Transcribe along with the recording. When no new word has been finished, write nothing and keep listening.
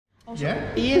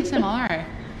Yeah. ASMR.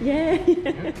 Yeah.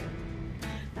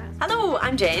 Hello,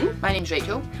 I'm Jen. My name's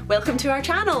Rachel. Welcome to our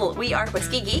channel. We are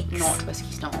Whiskey Geeks. Not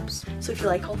whiskey snobs. So if you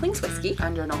like all things whiskey,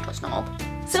 And you're not a snob.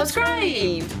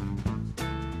 subscribe!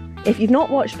 If you've not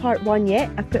watched part 1 yet,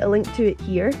 I've put a link to it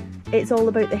here. It's all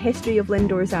about the history of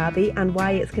Lindores Abbey and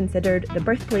why it's considered the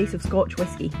birthplace of Scotch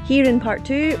whisky. Here in part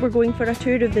 2, we're going for a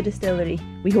tour of the distillery.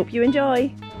 We hope you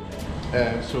enjoy.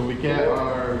 So we get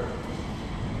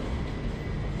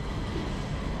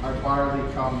our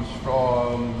barley comes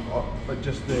from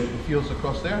just the fields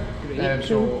across there.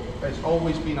 So it's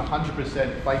always been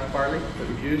 100% Fife barley that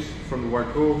we've used from the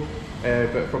word go,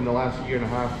 but from the last year and a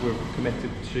half we're committed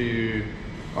to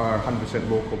our 100%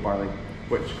 local barley,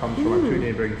 which comes from our two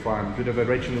neighbouring farms, which have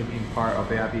originally been part of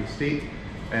the Abbey estate.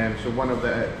 So one of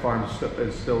the farms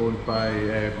is still owned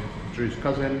by Drew's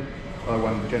cousin,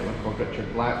 one of the gentleman called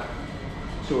Richard Black.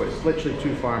 So it's literally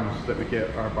two farms that we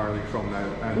get our barley from now,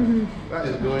 and that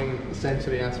is going the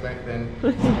sensory aspect then.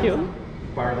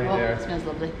 Barley there. It smells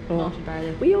lovely. Malted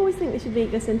barley. We always think they should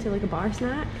make this into like a bar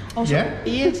snack. Also, Yeah.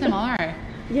 ASMR.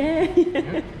 Yeah.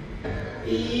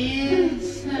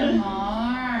 ASMR.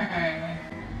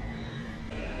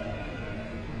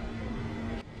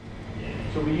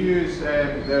 So we use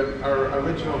our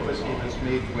original whiskey was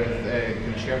made with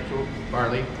concerto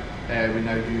barley. We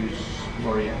now use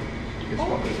Laurier.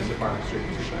 This is a barley straight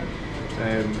into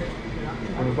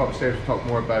when we go upstairs to talk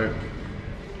more about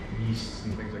yeasts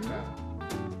and things like that.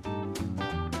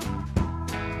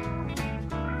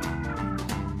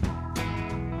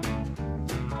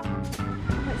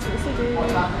 Let's also do...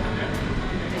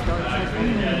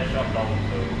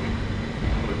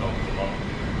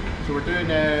 So we're doing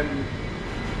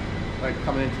like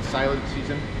coming into silent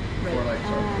season for like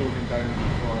sort of closing down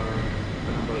for a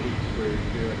number of weeks where you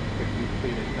do like a quick week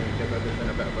clean and kind of give everything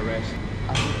a bit of a rest.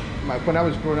 When I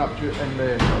was growing up in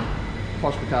the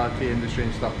hospitality industry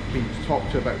and stuff, being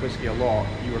talked to about whiskey a lot,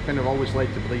 you were kind of always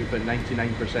led to believe that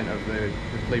 99% of the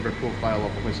flavour profile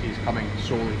of the whiskey is coming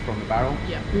solely from the barrel.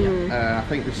 Yeah. I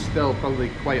think there's still probably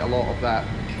quite a lot of that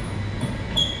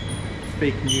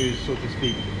fake news, so to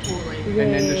speak, in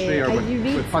the industry or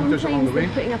with punters along the way.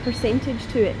 They're putting a percentage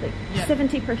to it, like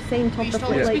 70% of the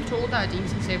We like. told that even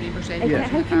 70%.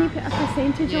 How can you put a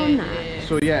percentage on that?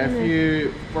 So yeah, if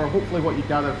you, for hopefully what you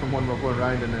gather from when we're going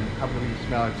around and then having a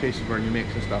smell and taste of our new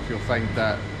makes and stuff, you'll find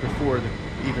that before it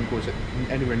even goes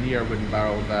anywhere near a wooden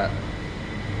barrel, that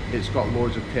it's got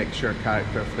loads of texture,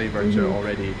 character, flavour to it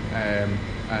already, and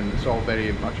it's all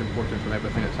very much important from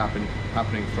everything that's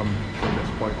happening from this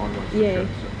point onwards. Yeah. So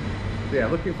yeah,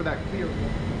 looking for that clear.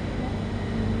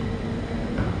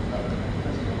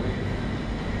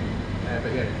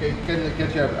 But yeah, it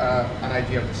gives you an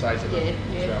idea of the size of them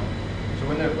as well. So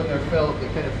when they're filled, they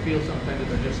kind of feel sometimes that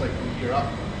they're just like from here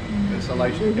up. This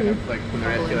allows you to kind of like when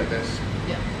they're empty like this.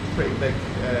 Pretty big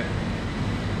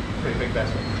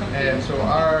vessel. So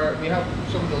we have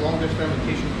some of the longest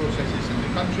fermentation processes in the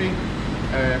country.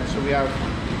 So we have,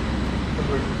 when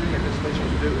we're doing our distillation,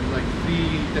 we do it with like two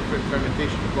different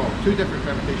fermentation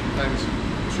times,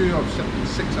 two of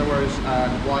 76 hours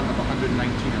and one of 119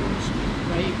 hours.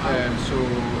 Right. So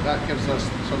that gives us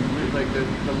some like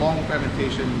the long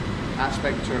fermentation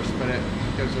aspect to our spirit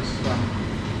gives us some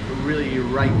really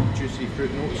ripe, juicy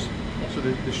fruit notes. So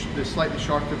the slightly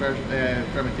shorter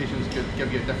fermentations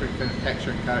give you a different kind of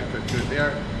texture and character to it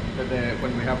there. But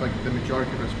when we have like the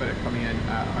majority of our spirit coming in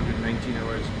at 119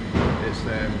 hours, it's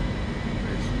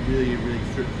really, really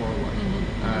fruit forward.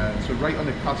 So right on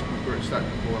the cusp where it's starting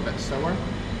to go a bit sour.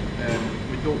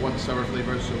 We don't want sour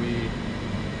flavours, so we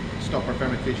stop our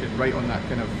fermentation right on that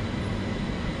kind of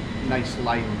nice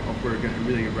line of where we're getting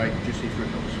really ripe, juicy fruit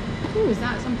notes. Was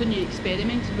that something you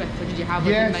experimented with, or did you have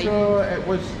like in mind? So it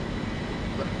was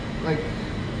like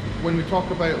when we talk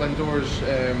about Lindores,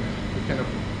 we kind of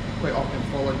quite often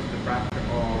fall into the bracket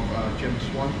of Jim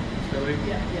Swan Distillery.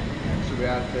 So we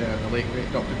had the late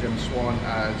great Dr. Jim Swan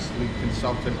as lead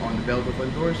consultant on the build of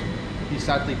Lindores. He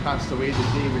sadly passed away the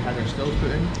day we had our stills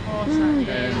put in. Oh, sadly.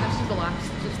 This is the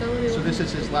last distillery. So this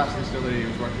is his last distillery he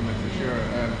was working with for sure.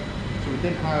 So we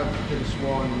didn't have Jim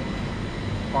Swan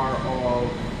part of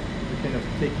the kind of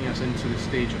taking us into the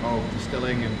stage of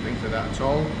distilling and things like that at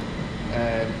all.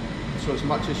 So as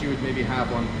much as you would maybe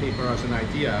have on paper as an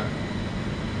idea,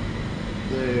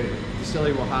 the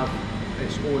distillery will have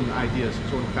its own ideas,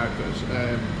 its own characters.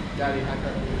 Gary had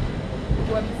that. Do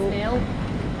you want to smell?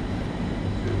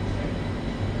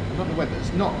 I don't know whether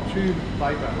it's not too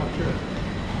vibrant, I'm not sure.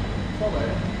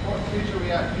 What stage are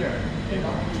we at here?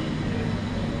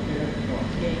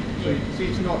 So you can see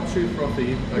it's not too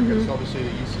frothy, like it's obviously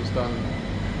the yeast has done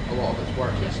a lot of its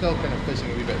work. It's still kind of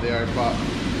fizzing a wee bit there, but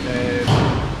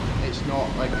it's not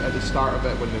like at the start of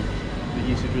it when the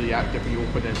yeast is really active. When you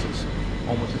open this, it's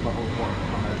almost a bubble of water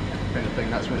kind of thing.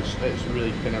 That's when it's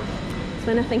really kind of. It's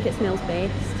when I think it smells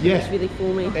best. Yeah, It's really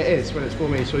foamy. It is when it's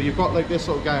foamy. So you've got like this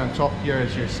little guy on top here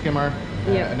is your skimmer,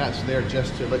 Yeah. and that's there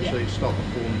just to literally stop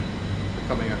the foam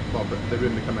becoming the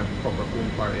room becoming a proper foam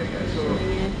party, I guess. So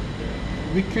Yeah.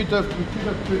 we could have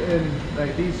put in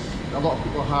like these. A lot of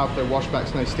people have their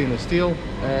washbacks now stainless steel.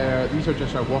 These are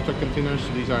just our water containers, so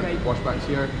these aren't washbacks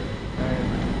here.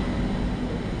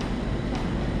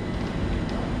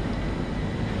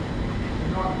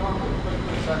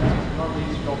 Normally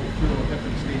these would all be full of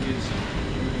different stages.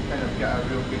 You can kind of get a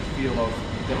real good feel of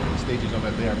different stages of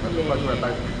it there. But because we're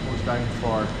about to close down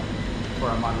for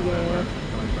a month,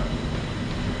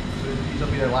 so these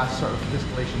will be the last sort of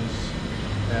distillations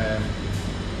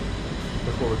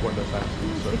before we go into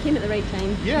this. We came at the right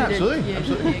time. Yeah, We did, absolutely, yeah.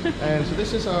 absolutely. So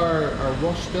this is our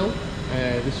wash still.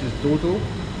 This is Dodo.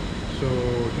 So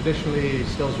traditionally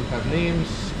stills would have names.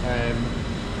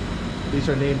 These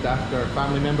are named after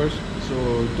family members.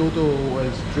 So Dodo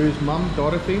was Drew's mum,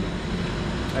 Dorothy.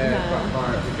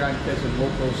 The grandkids and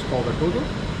locals call her Dodo.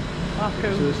 Oh,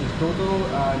 cool. So this is Dodo,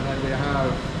 and then we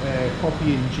have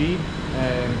Poppy and G,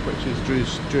 which is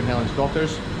Drew and Helen's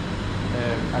daughters,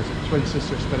 as a twin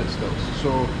sister spirit stills.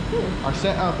 So our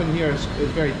setup in here is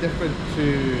very different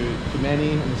to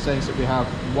many in the sense that we have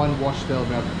one wash still,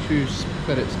 we have two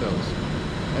spirit stills.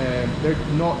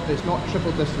 It's not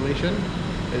triple distillation,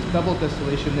 it's double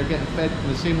distillation. They're getting fed from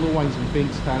the same low wines and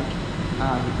faints tank,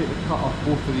 and we take the cut off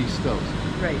both of these stills.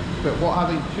 Right. But what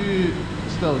having two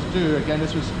stills do, again,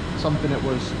 this was something that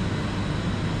was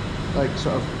like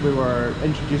sort of we were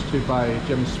introduced to by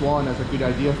Jim Swan as a good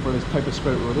idea for this type of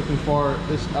spirit we were looking for.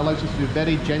 This allows us to do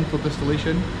very gentle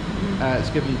distillation. It's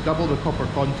giving you double the copper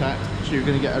contact, so you're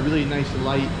going to get a really nice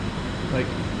light, like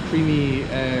creamy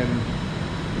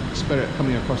spirit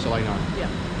coming across the line arm. Yeah,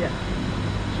 yeah.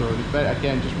 So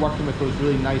again, just working with those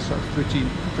really nice sort of fruity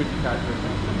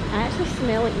characteristics. I actually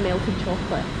smell like melted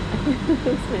chocolate.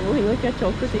 It's smelling like a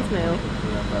chocolatey smell.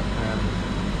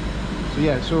 So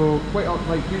yeah, so quite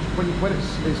like when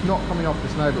it's not coming off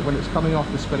this now, but when it's coming off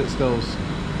the spirit stills,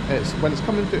 when it's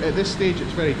coming through at this stage,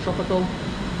 it's very tropical.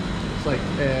 It's like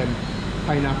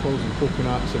pineapples and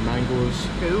coconuts and mangoes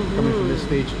coming from this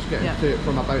stage. It's getting to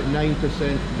from about 9%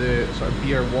 the sort of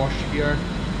beer wash here,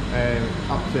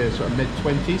 up to sort of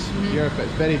mid-20s here, but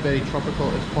it's very, very tropical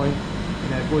at this point.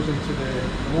 And then it goes into the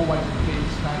low wines and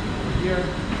faints tank over here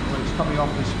when it's coming off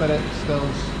the spirit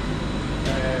stills.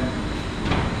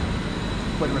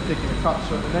 When we're taking the cut,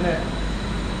 so at the minute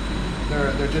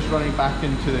they're just running back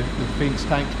into the faints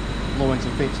tank, low wines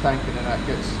and faints tank, and then that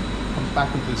comes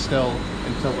back into the still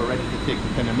until we're ready to take the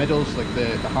kind of middles, like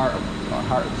the heart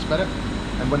of the spirit.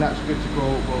 And when that's good to go,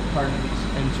 we'll turn these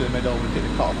into the middle. We take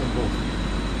the cut off them both.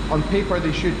 On paper,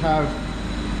 they should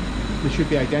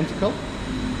be identical,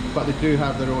 but they do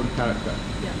have their own character.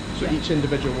 Yeah. So each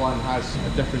individual one has a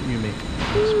different new make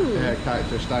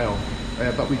character style.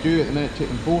 But we do at the minute take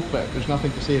them both, but there's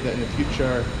nothing to say that in the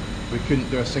future we couldn't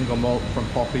do a single malt from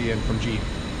Poppy and from G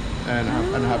and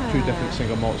have two different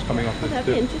single malts coming off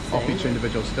off each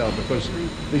individual still, because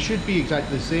they should be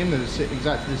exactly the same, they're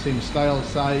exactly the same style,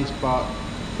 size, but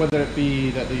whether it be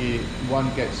that the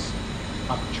one gets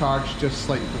a charge just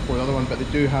slightly before the other one, but they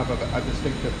do have a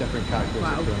distinctive different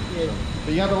characteristic to them. Yeah. So,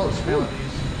 but you have a lot of smell of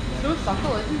these. So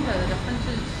subtle, isn't it? The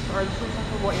differences are so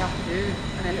subtle what you have to do,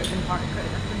 and then it's imparted quite a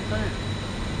difference, isn't it?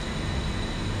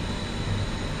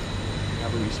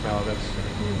 Have a wee smell of this.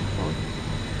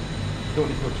 Don't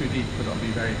need to go too deep because it'll be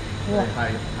very, very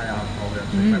high alcohol there.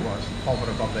 So you might want to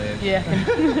hover above the edge. Yeah.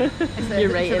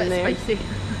 You're right in there. Spicy.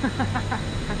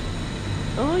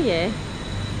 Oh yeah.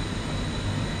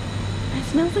 It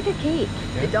smells like a cake.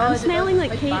 Yeah. It does. I'm smelling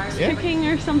like Like cakes bars. cooking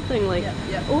or something like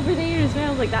over there as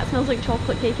well. Like that smells like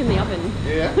chocolate cake in the oven.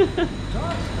 Yeah. That's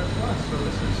nice.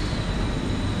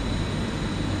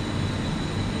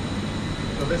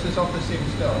 So this is off the same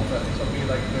still, but this will be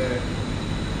like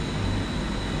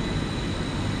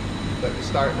the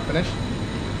start and the finish.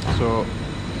 So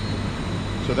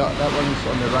that one's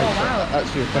on the right. Oh, wow.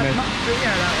 That's your finish. Much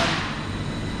fruitier, that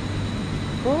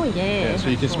Oh yeah. Yeah, so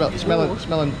you can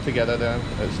smell them together there.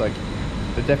 It's like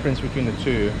the difference between the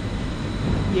two.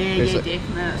 one. Yeah, definitely.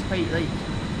 It's quite like.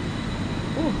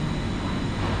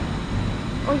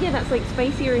 Oh yeah, that's like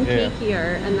spicier and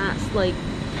cakier, and that's like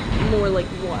more like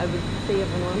what I would say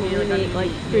of a normal make,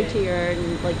 like fruitier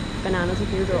and like bananas and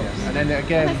teardrops. Yeah. And then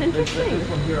again, that's interesting. this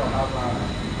one here I'll have a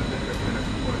different kind of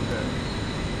component to it.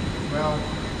 Well,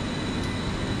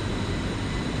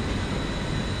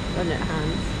 Run it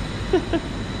hands.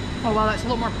 Oh well, that's a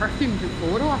lot more perfumed than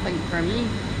floral, I think, for me.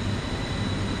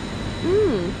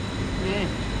 Mmm. Yeah.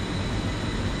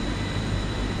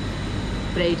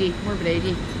 Bready, more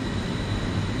bready.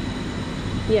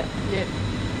 Yep. Yeah.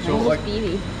 So Almost like,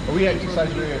 beery. what we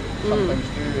exercise we sometimes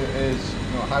do is, you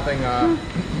know, having a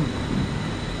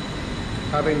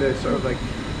having the sort of like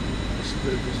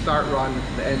the start run,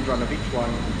 the end run of each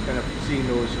one, kind of seeing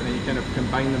those, and then you kind of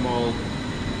combine them all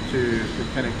to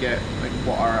kind of get like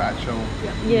what our actual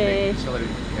Yeah. distillery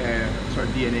sort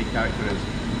of DNA character is.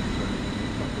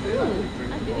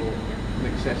 An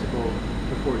accessible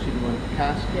proportion one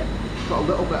cask. Yeah. It's got a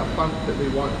little bit of funk that we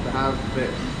want to have that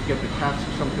give the cask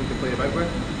something to play about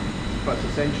with, but it's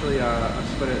essentially a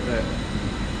spirit that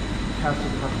cask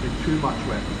doesn't have to do too much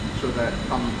with, so that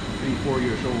come 3-4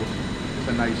 years old, it's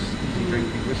a nice, easy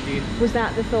drinking whiskey. Was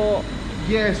that the thought?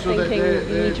 Yeah, so Thinking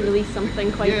you need to release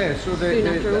something quite soon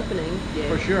after opening? Yeah.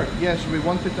 For sure. Yeah, so we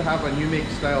wanted to have a new make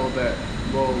style that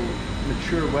will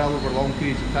mature well over long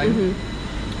periods of time,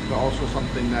 but also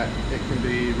something that it can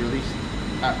be released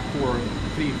at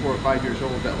 3, 4, 5 years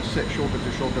old that will sit shoulder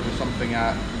to shoulder with something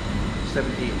at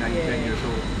 7, 8, 9, 10 years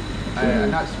old.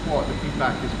 And that's what the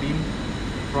feedback has been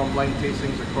from wine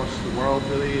tastings across the world,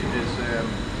 really, is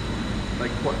like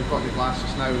what they've got in the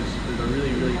glasses now is a really,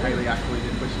 really highly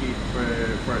accoladed whiskey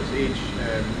for its age.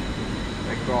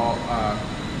 It got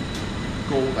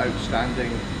gold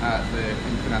outstanding at the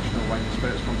International Wine and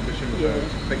Spirits competition with a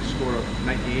big score of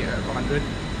 98 out of 100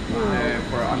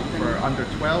 for under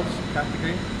 12s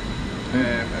category.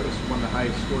 It was one of the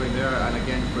highest scoring there, and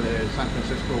again for the San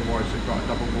Francisco Awards it got a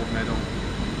double gold medal,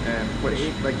 which,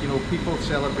 like, you know, people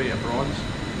celebrate a bronze.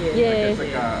 It's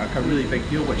like a really big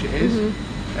deal, which it is.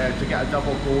 To get a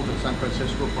double gold in San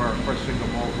Francisco for our first single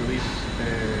malt release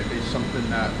is something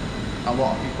that a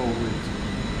lot of people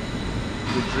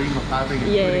would dream of having,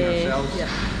 including ourselves.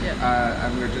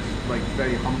 And we're just like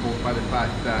very humbled by the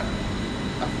fact that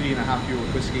a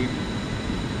 3.5-year-old whiskey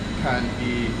can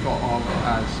be thought of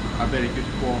as a very good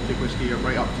quality whiskey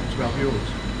right up to 12-year-olds.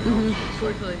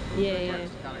 Totally.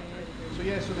 So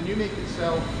yeah, so the new make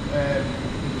itself, in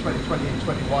 2020 and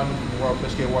 21, the World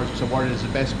Whisky Awards was awarded as the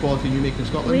best quality new make in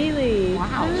Scotland. Really?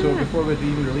 Wow. So before we'd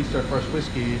even released our first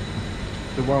whiskey,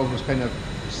 the world was kind of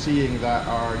seeing that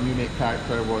our new make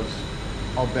character was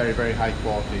of very, very high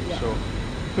quality. So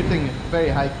putting very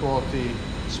high quality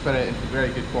spirit into very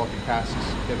good quality casks,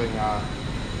 giving a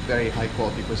very high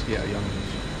quality whiskey at a young age.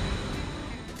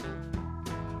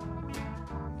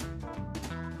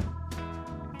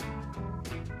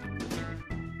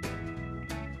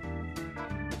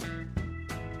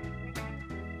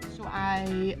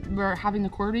 We're having the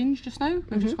core range just now.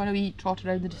 We've just gone a wee trot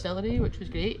around the distillery, which was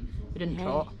great. We didn't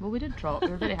trot. Well, we did trot. We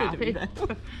were very happy.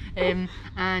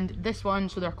 And this one,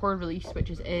 so their core release, which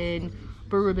is in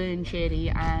bourbon, sherry,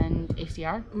 and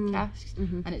ACR casks,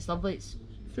 and it's lovely. It's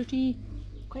fruity,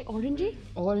 quite orangey,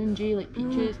 like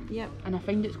peaches. And I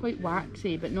find it's quite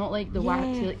waxy, but not like the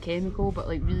waxy like chemical, but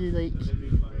like really like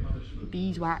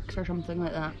beeswax or something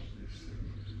like that.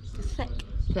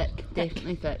 Thick,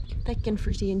 definitely thick and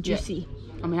fruity and juicy.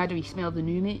 And we had a wee smell of the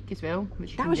new make as well,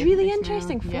 which that was really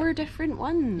interesting. 4 different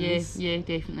ones. Yeah,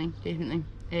 definitely.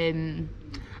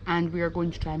 And we are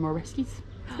going to try more whiskies.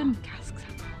 Casks.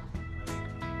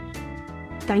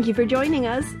 Thank you for joining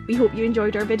us. We hope you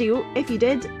enjoyed our video. If you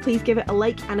did, please give it a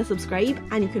like and a subscribe,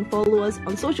 and you can follow us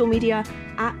on social media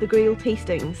at The Grail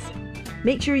Tastings.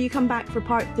 Make sure you come back for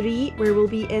part 3, where we'll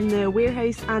be in the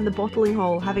warehouse and the bottling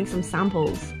hall having some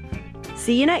samples.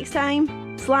 See you next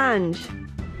time. Slange.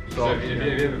 So if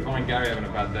you ever find Gary having a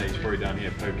bad day, he's probably down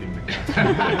here poking the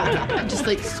cat. Just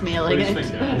like smelling it.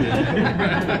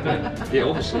 Yeah,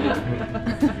 obviously. Well,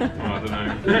 I don't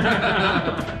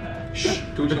know. Shh,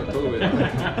 don't talk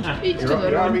about it. You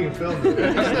are being filmed.